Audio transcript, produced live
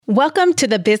Welcome to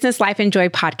the Business Life and Joy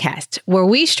podcast, where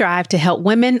we strive to help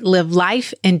women live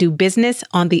life and do business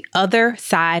on the other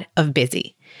side of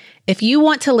busy. If you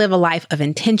want to live a life of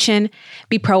intention,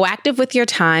 be proactive with your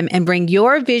time, and bring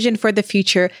your vision for the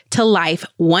future to life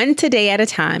one today at a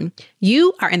time,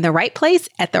 you are in the right place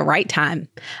at the right time.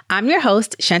 I'm your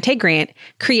host, Shantae Grant,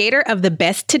 creator of the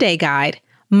Best Today Guide,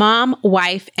 mom,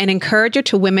 wife, and encourager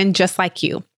to women just like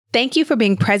you. Thank you for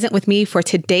being present with me for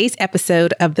today's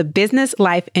episode of the Business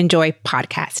Life and Joy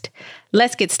podcast.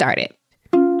 Let's get started.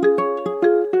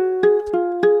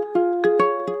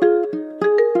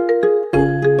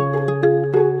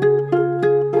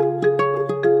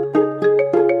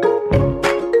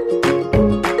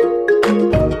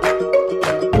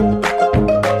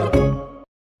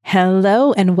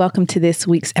 Hello, and welcome to this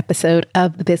week's episode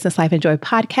of the Business Life and Joy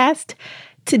podcast.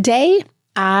 Today,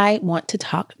 I want to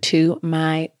talk to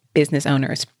my business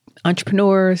owners,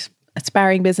 entrepreneurs,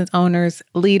 aspiring business owners,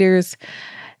 leaders,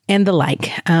 and the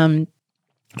like.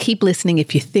 Keep listening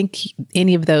if you think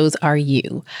any of those are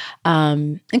you.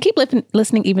 And keep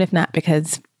listening even if not,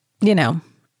 because,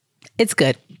 it's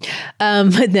good.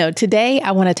 But no, today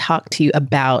I want to talk to you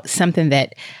about something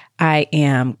that I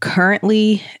am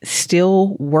currently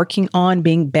still working on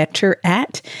being better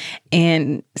at,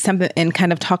 and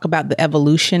kind of talk about the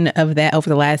evolution of that over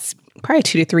the last probably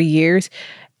 2 to 3 years.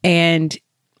 And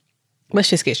let's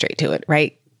just get straight to it,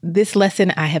 right? This lesson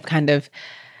I've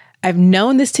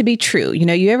known this to be true.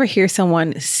 You ever hear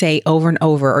someone say over and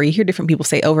over, or you hear different people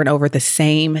say over and over the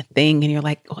same thing, and you're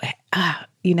like,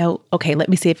 okay, let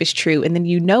me see if it's true. And then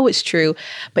it's true,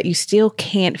 but you still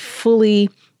can't fully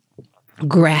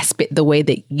grasp it the way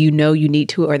that you need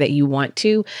to or that you want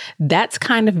to. That's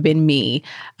kind of been me,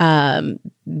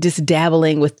 just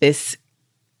dabbling with this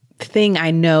thing I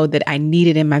know that I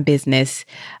needed in my business,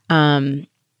 and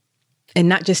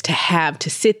not just to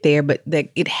sit there, but that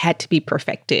it had to be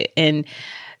perfected. And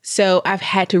so I've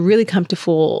had to really come to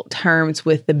full terms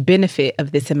with the benefit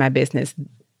of this in my business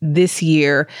this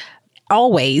year.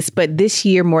 Always, but this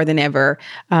year more than ever.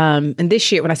 And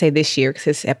this year, when I say this year, because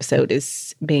this episode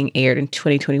is being aired in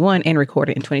 2021 and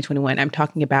recorded in 2021, I'm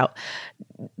talking about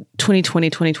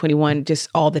 2020, 2021, just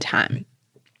all the time.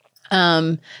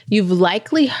 You've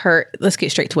likely heard, let's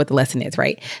get straight to what the lesson is,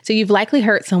 right? So you've likely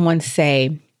heard someone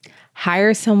say,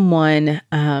 hire someone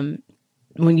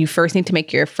when you first need to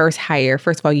make your first hire.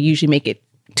 First of all, you usually make it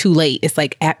too late. It's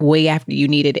like way after you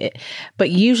needed it.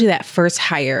 But usually that first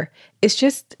hire is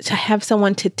just to have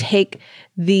someone to take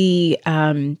the,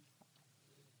 I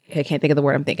can't think of the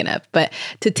word I'm thinking of, but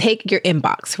to take your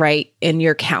inbox, right, and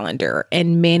your calendar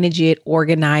and manage it,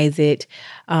 organize it,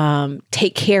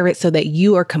 take care of it so that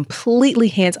you are completely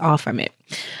hands off from it.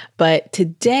 But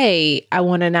today, I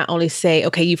want to not only say,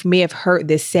 okay, you may have heard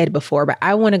this said before, but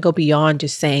I want to go beyond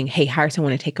just saying, hey, hire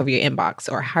someone to take over your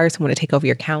inbox or hire someone to take over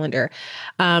your calendar.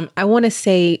 I want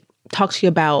to talk to you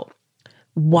about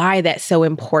why that's so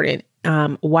important,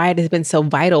 why it has been so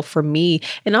vital for me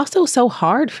and also so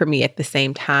hard for me at the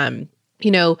same time.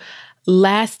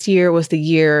 Last year was the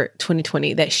year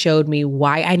 2020 that showed me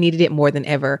why I needed it more than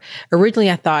ever. Originally,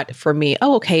 I thought for me,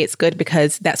 okay, it's good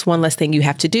because that's one less thing you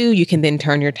have to do. You can then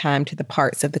turn your time to the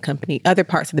parts of the company, other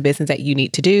parts of the business that you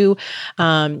need to do,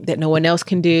 that no one else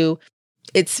can do.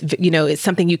 It's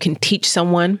something you can teach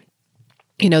someone.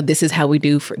 This is what we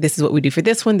do for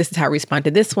this one. This is how I respond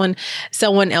to this one.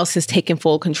 Someone else has taken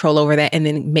full control over that and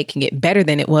then making it better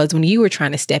than it was when you were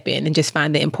trying to step in and just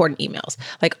find the important emails.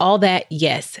 Like all that,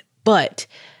 yes. But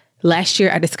last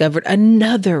year I discovered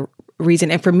another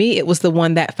reason. And for me, it was the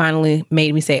one that finally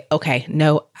made me say, okay,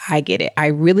 no, I get it. I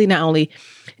really not only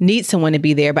need someone to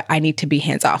be there, but I need to be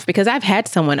hands off, because I've had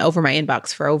someone over my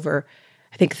inbox for over,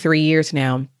 I think 3 years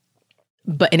now,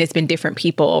 and it's been different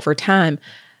people over time,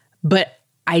 but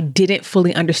I didn't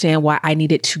fully understand why I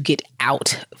needed to get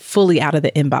fully out of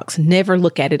the inbox, never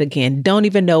look at it again. Don't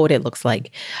even know what it looks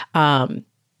like.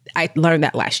 I learned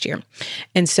that last year.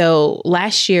 And so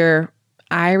last year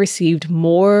I received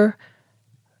more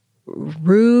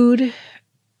rude,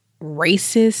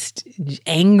 racist,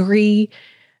 angry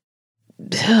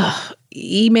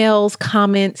emails,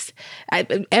 comments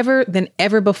than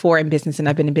ever before in business. And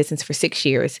I've been in business for 6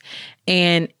 years.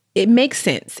 And it makes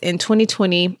sense. In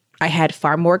 2020, I had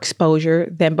far more exposure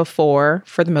than before,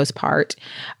 for the most part.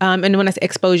 And when I say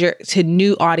exposure, to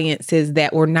new audiences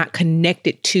that were not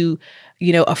connected to,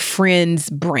 a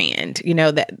friend's brand,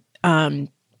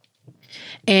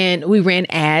 and we ran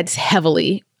ads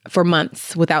heavily for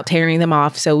months without tearing them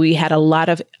off. So we had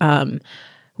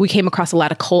we came across a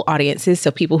lot of cold audiences. So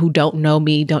people who don't know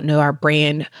me, don't know our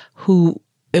brand, who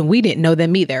and we didn't know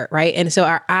them either, right? And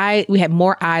so we had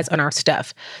more eyes on our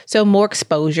stuff. So more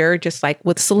exposure, just like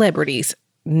with celebrities,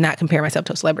 not compare myself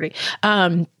to a celebrity.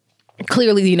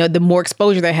 Clearly, you know, the more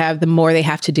exposure they have, the more they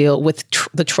have to deal with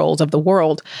the trolls of the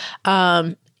world.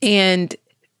 And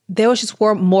there was just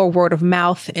more word of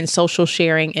mouth and social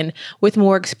sharing. And with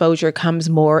more exposure comes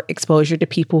more exposure to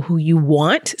people who you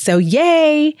want. So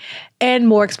yay. And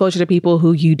more exposure to people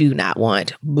who you do not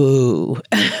want. Boo.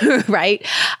 Right?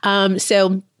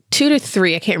 So 2 to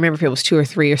 3, I can't remember if it was 2 or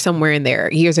 3 or somewhere in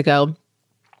there years ago,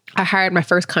 I hired my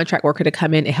first contract worker to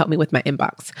come in and help me with my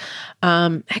inbox.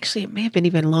 Actually, it may have been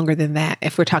even longer than that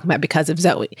if we're talking about because of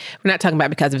Zoe. We're not talking about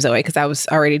because of Zoe because I was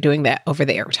already doing that over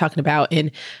there. We're talking about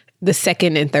in the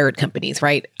second and third companies,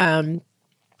 right? I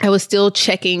was still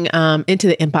checking into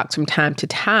the inbox from time to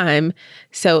time.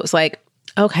 So it's like,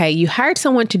 okay, you hired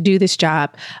someone to do this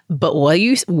job, but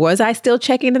was I still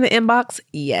checking in the inbox?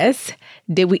 Yes.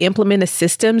 Did we implement a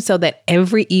system so that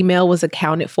every email was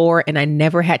accounted for and I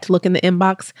never had to look in the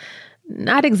inbox?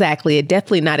 Not exactly.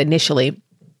 Definitely not initially.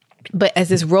 But as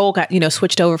this role got,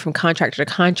 switched over from contractor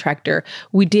to contractor,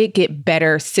 we did get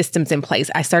better systems in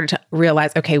place. I started to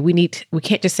realize, okay, we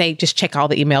can't just say, just check all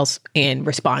the emails and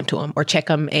respond to them or check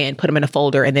them and put them in a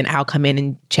folder and then I'll come in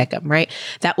and check them, right?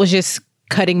 That was just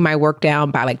cutting my work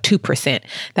down by like 2%.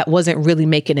 That wasn't really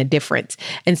making a difference.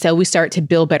 And so we started to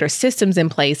build better systems in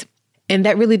place. And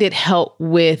that really did help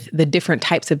with the different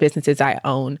types of businesses I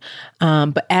own.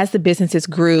 But as the businesses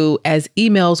grew, as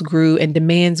emails grew and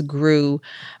demands grew,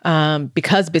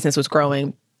 because business was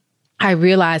growing, I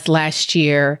realized last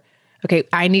year, okay,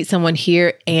 I need someone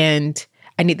here and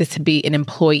I need this to be an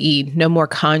employee, no more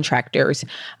contractors,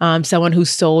 someone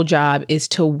whose sole job is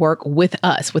to work with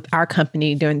us, with our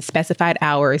company during specified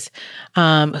hours,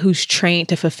 who's trained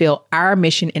to fulfill our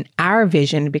mission and our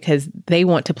vision because they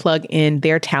want to plug in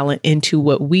their talent into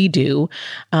what we do,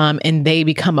 and they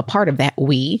become a part of that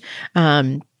we.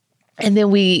 And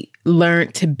then we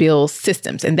learn to build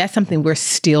systems. And that's something we're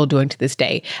still doing to this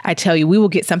day. I tell you, we will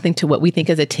get something to what we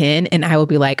think is a 10, and I will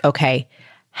be like, okay,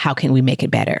 how can we make it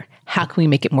better? How can we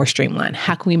make it more streamlined?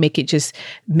 How can we make it just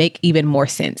make even more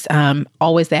sense?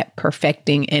 Always that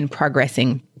perfecting and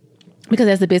progressing. Because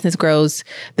as the business grows,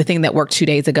 the thing that worked 2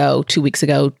 days ago, 2 weeks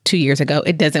ago, 2 years ago,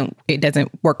 it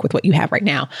doesn't work with what you have right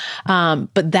now.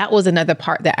 But that was another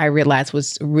part that I realized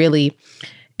was really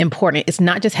important. It's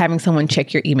not just having someone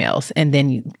check your emails and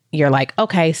then you're like,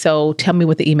 okay, so tell me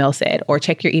what the email said, or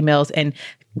check your emails and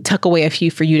tuck away a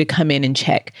few for you to come in and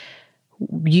check.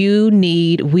 We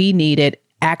needed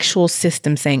actual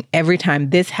system saying every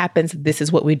time this happens, this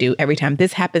is what we do. Every time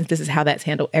this happens, this is how that's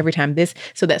handled. Every time this.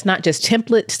 So that's not just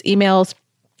templates, emails,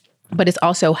 but it's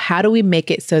also how do we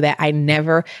make it so that I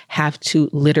never have to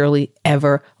literally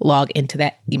ever log into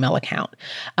that email account.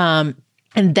 And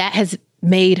that has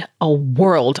made a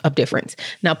world of difference.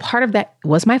 Now, part of that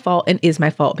was my fault and is my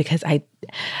fault because I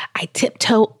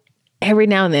tiptoe every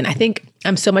now and then. I think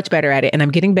I'm so much better at it and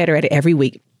I'm getting better at it every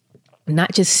week.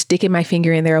 Not just sticking my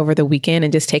finger in there over the weekend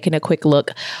and just taking a quick look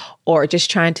or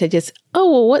just trying to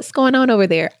well, what's going on over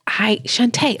there?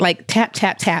 Shantae, like tap,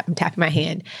 tap, tap, I'm tapping my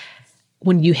hand.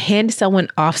 When you hand someone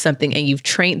off something and you've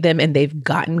trained them and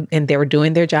they were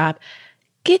doing their job,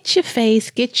 get your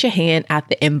hand out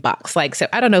the inbox. So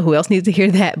I don't know who else needs to hear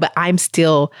that, but I'm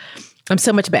so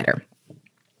much better.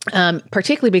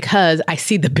 Particularly because I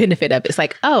see the benefit of it. It's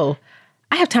like, oh,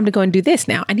 I have time to go and do this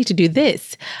now. I need to do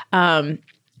this.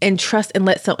 And trust and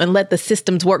let the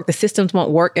systems work. The systems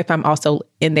won't work if I'm also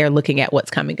in there looking at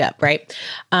what's coming up, right?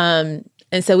 And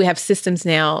so we have systems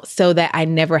now so that I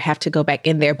never have to go back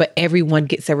in there, but everyone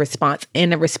gets a response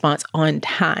and a response on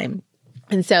time.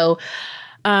 And so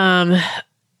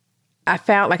I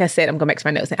found, like I said, I'm going back to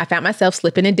my notes. I found myself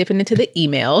slipping and dipping into the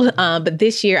email. But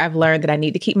this year I've learned that I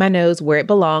need to keep my nose where it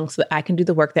belongs so that I can do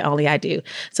the work that only I do.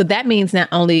 So that means not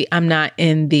only I'm not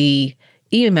in the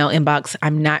email inbox,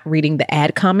 I'm not reading the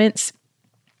ad comments.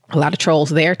 A lot of trolls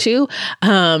there too.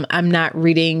 I'm not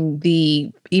reading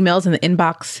the emails in the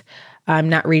inbox. I'm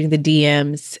not reading the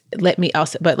DMs. Let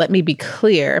me be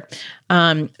clear.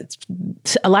 A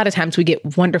lot of times we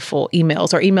get wonderful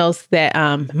emails or emails that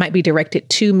might be directed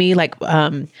to me, like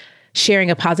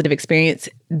sharing a positive experience.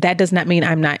 That does not mean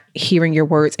I'm not hearing your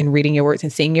words and reading your words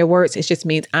and seeing your words. It just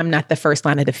means I'm not the first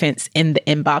line of defense in the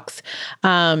inbox.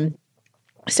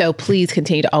 So please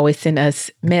continue to always send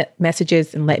us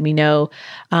messages and let me know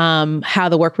how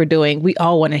the work we're doing. We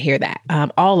all want to hear that,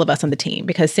 all of us on the team,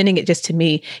 because sending it just to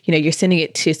me, you're sending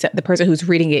it to the person who's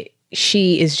reading it.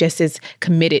 She is just as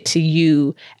committed to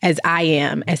you as I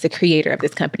am as the creator of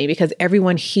this company, because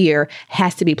everyone here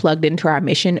has to be plugged into our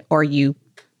mission or you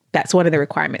That's one of the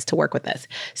requirements to work with us.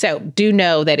 So do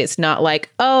know that it's not like,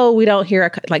 oh, we don't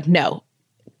hear, like, no,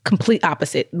 complete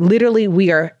opposite. Literally,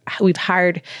 we've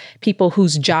hired people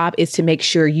whose job is to make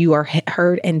sure you are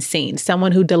heard and seen.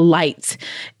 Someone who delights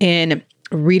in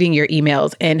reading your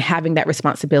emails and having that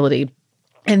responsibility.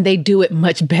 And they do it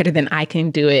much better than I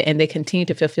can do it. And they continue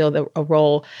to fulfill a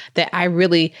role that I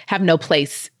really have no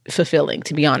place fulfilling,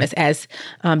 to be honest, as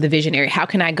the visionary. How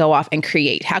can I go off and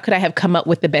create? How could I have come up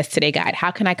with the Best Today guide?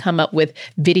 How can I come up with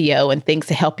video and things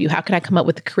to help you? How can I come up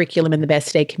with the curriculum in the Best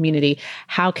Today community?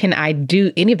 How can I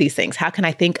do any of these things? How can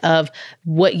I think of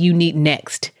what you need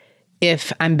next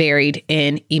if I'm buried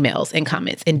in emails and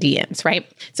comments and DMs,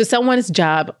 right? So someone's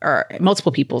job, or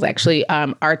multiple people's actually,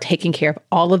 are taking care of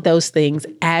all of those things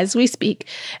as we speak.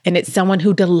 And it's someone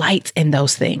who delights in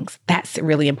those things. That's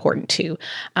really important too.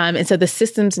 And so the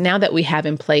systems now that we have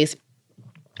in place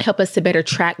help us to better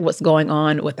track what's going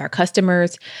on with our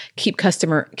customers, keep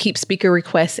speaker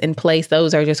requests in place.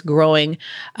 Those are just growing.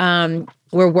 We're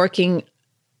working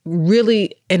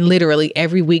really and literally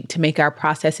every week to make our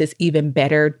processes even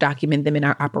better, document them in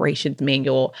our operations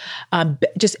manual.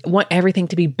 Just want everything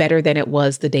to be better than it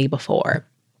was the day before.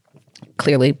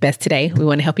 Clearly, Best Today. We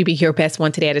want to help you be your best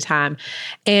one today at a time.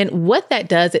 And what that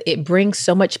does, it brings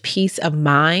so much peace of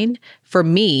mind for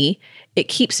me. It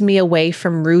keeps me away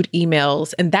from rude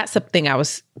emails. And that's something I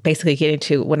was basically getting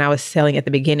to when I was selling at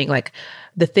the beginning. Like,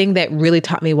 the thing that really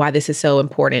taught me why this is so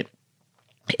important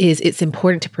is it's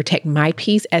important to protect my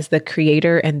peace as the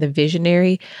creator and the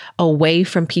visionary away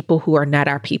from people who are not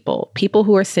our people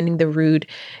who are sending the rude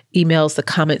emails, the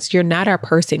comments. You're not our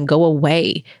person. Go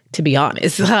away, to be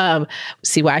honest.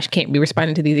 See why I can't be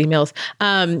responding to these emails.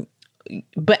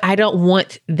 But I don't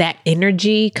want that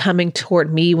energy coming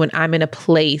toward me when I'm in a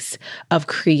place of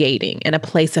creating and a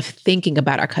place of thinking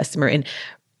about our customer. And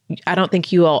I don't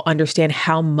think you all understand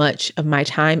how much of my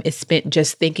time is spent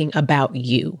just thinking about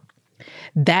you.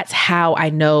 That's how I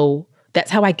know,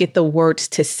 that's how I get the words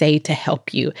to say to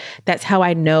help you. That's how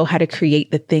I know how to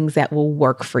create the things that will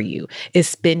work for you, is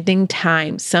spending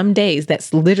time. Some days,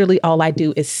 that's literally all I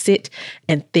do is sit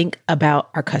and think about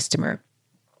our customer,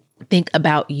 think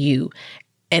about you.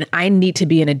 And I need to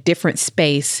be in a different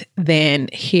space than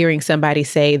hearing somebody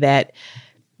say that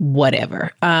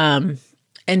whatever. And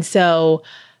so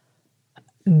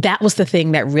that was the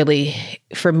thing that really,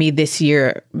 for me this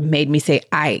year, made me say,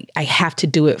 I have to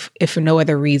do it if for no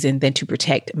other reason than to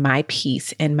protect my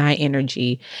peace and my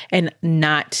energy and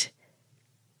not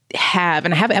have,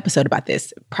 and I have an episode about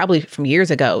this probably from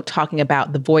years ago, talking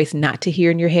about the voice not to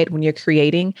hear in your head when you're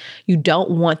creating. You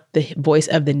don't want the voice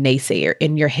of the naysayer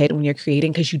in your head when you're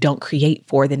creating, because you don't create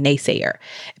for the naysayer.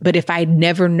 But if I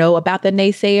never know about the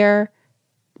naysayer,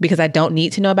 because I don't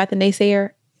need to know about the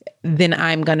naysayer, then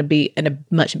I'm going to be in a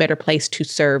much better place to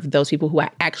serve those people who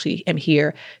I actually am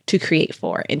here to create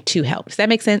for and to help. Does that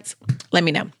make sense? Let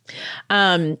me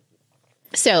know.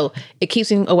 So it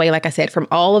keeps me away, like I said, from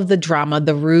all of the drama,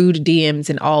 the rude DMs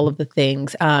and all of the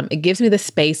things. It gives me the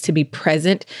space to be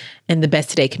present in the Best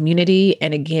Today community.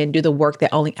 And again, do the work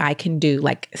that only I can do,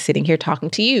 like sitting here talking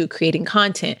to you, creating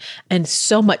content, and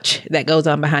so much that goes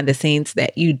on behind the scenes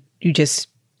that you just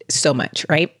so much,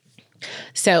 right?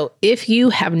 So if you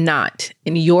have not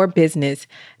in your business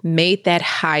made that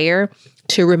hire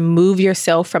to remove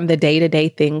yourself from the day-to-day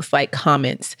things like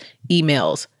comments,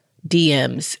 emails,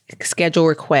 DMs, schedule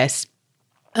requests,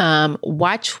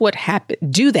 watch what happens.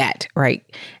 Do that, right?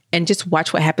 And just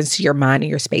watch what happens to your mind and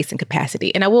your space and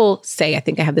capacity. And I will say, I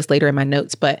think I have this later in my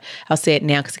notes, but I'll say it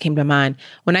now because it came to mind.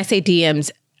 When I say DMs,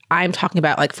 I'm talking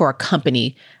about like for a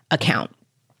company account.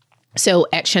 So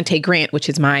at Shantae Grant, which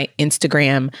is my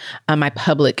Instagram, my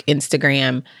public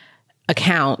Instagram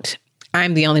account,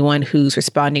 I'm the only one who's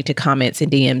responding to comments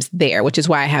and DMs there, which is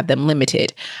why I have them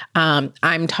limited.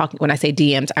 I'm talking, when I say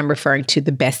DMs, I'm referring to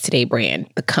the Best Today brand,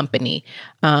 the company,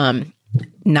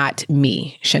 not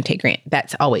me, Shantae Grant.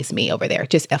 That's always me over there,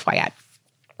 just FYI.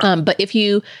 But if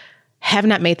you have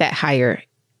not made that hire,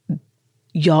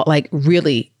 y'all, like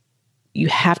really, you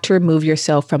have to remove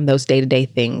yourself from those day-to-day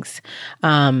things,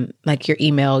 like your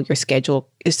email, your schedule,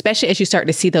 especially as you start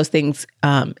to see those things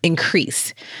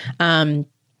increase.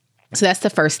 So that's the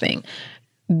first thing.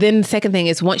 Then the second thing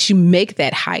is, once you make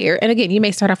that hire, and again, you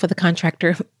may start off with a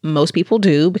contractor. Most people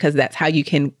do, because that's how you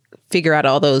can figure out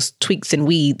all those tweaks and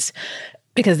weeds,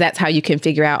 because that's how you can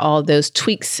figure out all those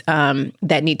tweaks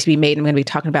that need to be made. I'm going to be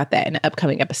talking about that in an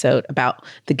upcoming episode about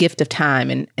the gift of time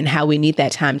and how we need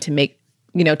that time to make,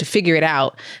 to figure it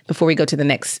out before we go to the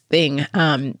next thing.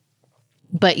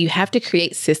 But you have to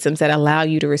create systems that allow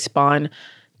you to respond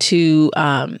to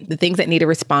the things that need a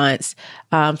response.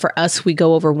 For us, we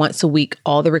go over once a week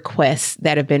all the requests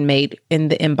that have been made in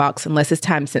the inbox, unless it's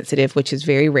time sensitive, which is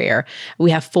very rare.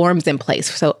 We have forms in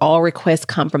place. So all requests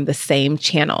come from the same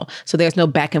channel. So there's no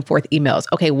back and forth emails.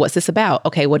 Okay, what's this about?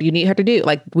 Okay, what do you need her to do?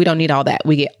 Like, we don't need all that.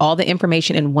 We get all the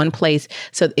information in one place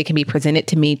so that it can be presented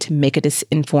to me to make a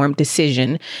informed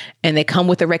decision. And they come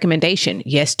with a recommendation.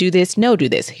 Yes, do this. No, do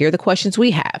this. Here are the questions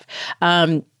we have.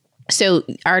 So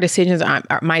our decisions,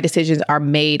 my decisions are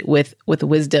made with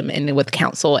wisdom and with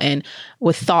counsel and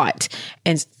with thought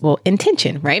and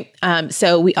intention, right?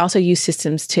 So we also use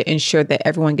systems to ensure that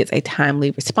everyone gets a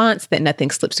timely response, that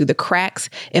nothing slips through the cracks.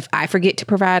 If I forget to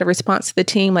provide a response to the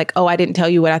team, like, oh, I didn't tell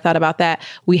you what I thought about that,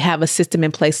 we have a system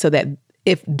in place so that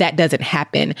if that doesn't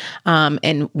happen,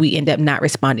 and we end up not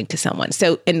responding to someone.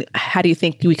 So, and how do you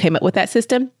think we came up with that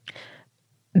system?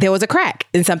 There was a crack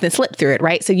and something slipped through it,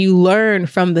 right? So you learn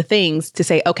from the things to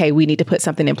say, okay, we need to put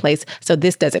something in place so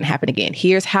this doesn't happen again.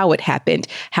 Here's how it happened.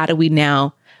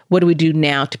 What do we do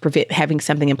now to prevent having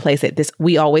something in place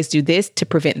we always do this to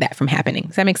prevent that from happening?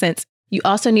 Does that make sense? You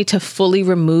also need to fully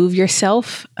remove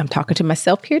yourself. I'm talking to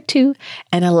myself here too,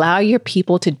 and allow your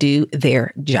people to do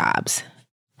their jobs.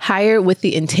 Hire with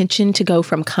the intention to go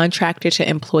from contractor to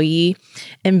employee.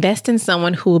 Invest in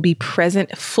someone who will be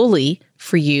present fully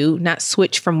for you, not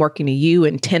switch from working to you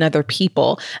and 10 other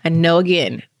people. And know,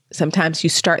 again, sometimes you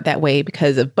start that way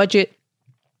because of budget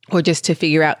or just to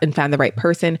figure out and find the right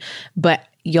person. But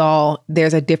y'all,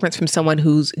 there's a difference from someone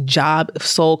whose job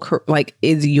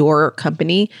is your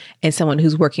company and someone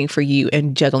who's working for you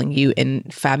and juggling you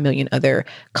and 5 million other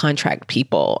contract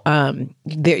people.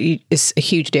 There is a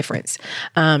huge difference.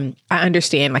 I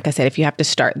understand, like I said, if you have to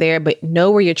start there, but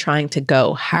know where you're trying to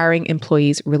go. Hiring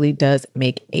employees really does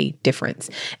make a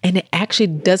difference. And it actually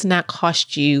does not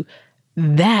cost you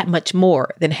that much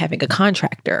more than having a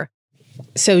contractor.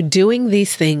 So doing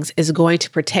these things is going to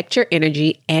protect your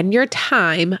energy and your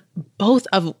time, both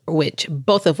of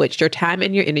which your time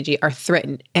and your energy are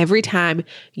threatened every time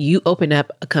you open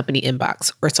up a company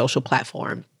inbox or social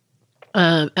platform.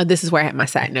 And this is where I have my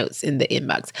side notes in the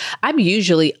inbox. I'm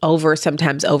usually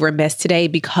sometimes over invest today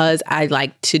because I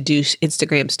like to do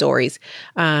Instagram stories.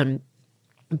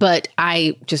 But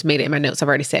I just made it in my notes. I've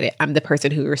already said it. I'm the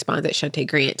person who responds at Shantae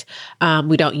Grant.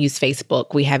 We don't use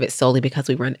Facebook. We have it solely because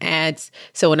we run ads.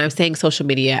 So when I'm saying social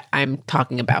media, I'm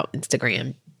talking about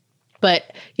Instagram.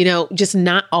 But, just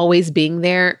not always being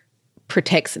there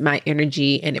protects my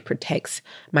energy and it protects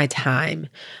my time.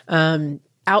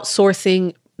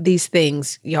 Outsourcing these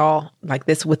things, y'all, like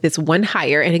this with this one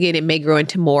hire. And again, it may grow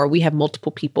into more. We have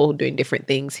multiple people doing different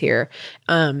things here.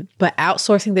 But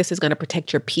outsourcing this is going to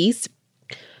protect your peace,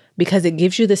 because it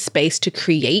gives you the space to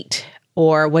create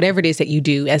or whatever it is that you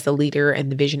do as the leader and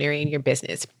the visionary in your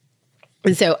business.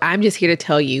 And so I'm just here to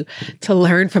tell you to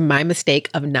learn from my mistake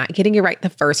of not getting it right the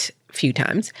first few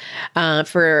times,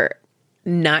 for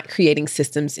not creating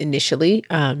systems initially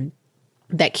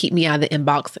that keep me out of the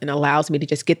inbox and allows me to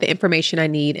just get the information I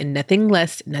need and nothing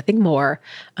less, nothing more.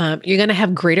 You're going to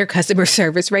have greater customer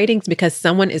service ratings because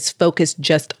someone is focused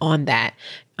just on that.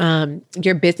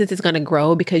 Your business is going to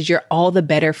grow because you're all the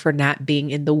better for not being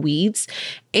in the weeds.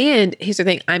 And here's the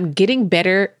thing, I'm getting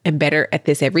better and better at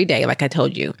this every day. Like I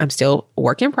told you, I'm still a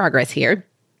work in progress here.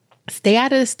 Stay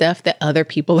out of the stuff that other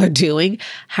people are doing.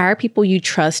 Hire people you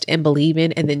trust and believe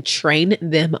in, and then train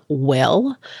them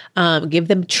well. Give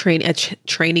them training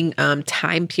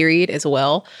time period as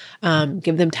well.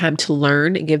 Give them time to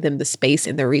learn and give them the space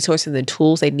and the resources and the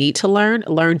tools they need to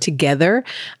learn together.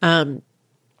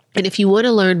 And if you want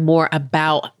to learn more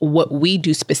about what we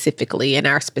do specifically and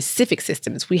our specific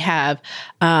systems we have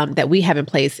that we have in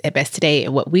place at Best Today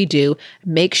and what we do,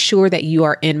 make sure that you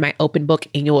are in my open book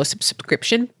annual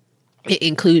subscription. It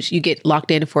includes, you get locked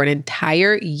in for an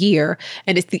entire year,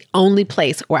 and it's the only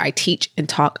place where I teach and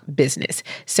talk business.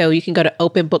 So you can go to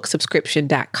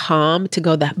openbooksubscription.com to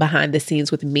go behind the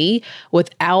scenes with me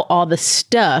without all the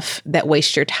stuff that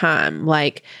wastes your time,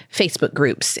 like Facebook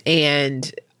groups.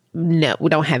 And no, we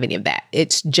don't have any of that.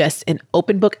 It's just an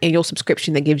open book annual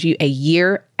subscription that gives you a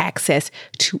year access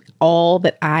to all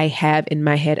that I have in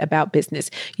my head about business.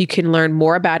 You can learn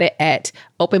more about it at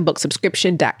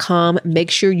openbooksubscription.com.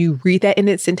 Make sure you read that in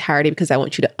its entirety because I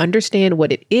want you to understand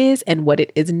what it is and what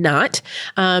it is not.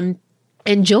 And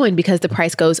join because the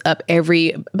price goes up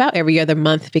about every other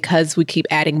month because we keep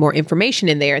adding more information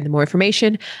in there. And the more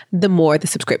information, the more the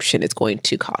subscription is going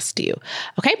to cost you.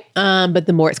 Okay. But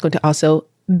the more it's going to also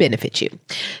benefit you.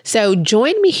 So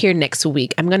join me here next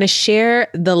week. I'm going to share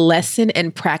the lesson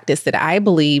and practice that I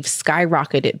believe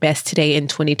skyrocketed Best Today in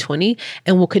 2020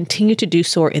 and will continue to do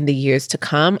so in the years to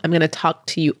come. I'm going to talk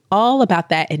to you all about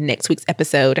that in next week's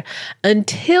episode.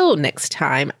 Until next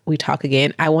time we talk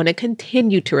again, I want to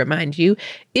continue to remind you,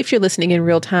 if you're listening in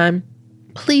real time,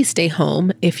 please stay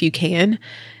home if you can.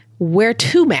 Wear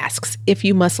 2 masks if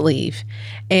you must leave.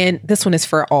 And this one is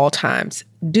for all times.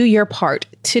 Do your part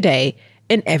today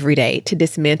and every day to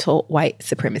dismantle white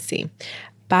supremacy.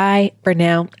 Bye for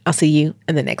now. I'll see you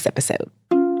in the next episode.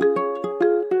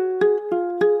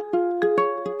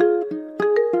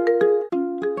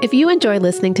 If you enjoy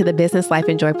listening to the Business Life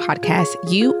and Joy podcast,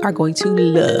 you are going to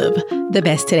love the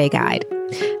Best Today Guide.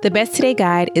 The Best Today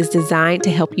Guide is designed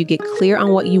to help you get clear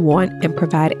on what you want and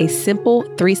provide a simple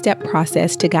 3-step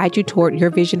process to guide you toward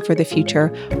your vision for the future,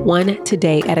 one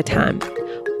today at a time.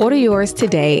 Order yours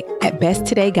today at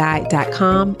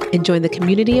besttodayguide.com and join the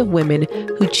community of women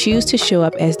who choose to show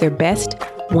up as their best,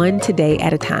 one today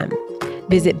at a time.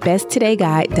 Visit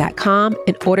besttodayguide.com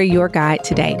and order your guide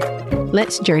today.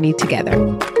 Let's journey together.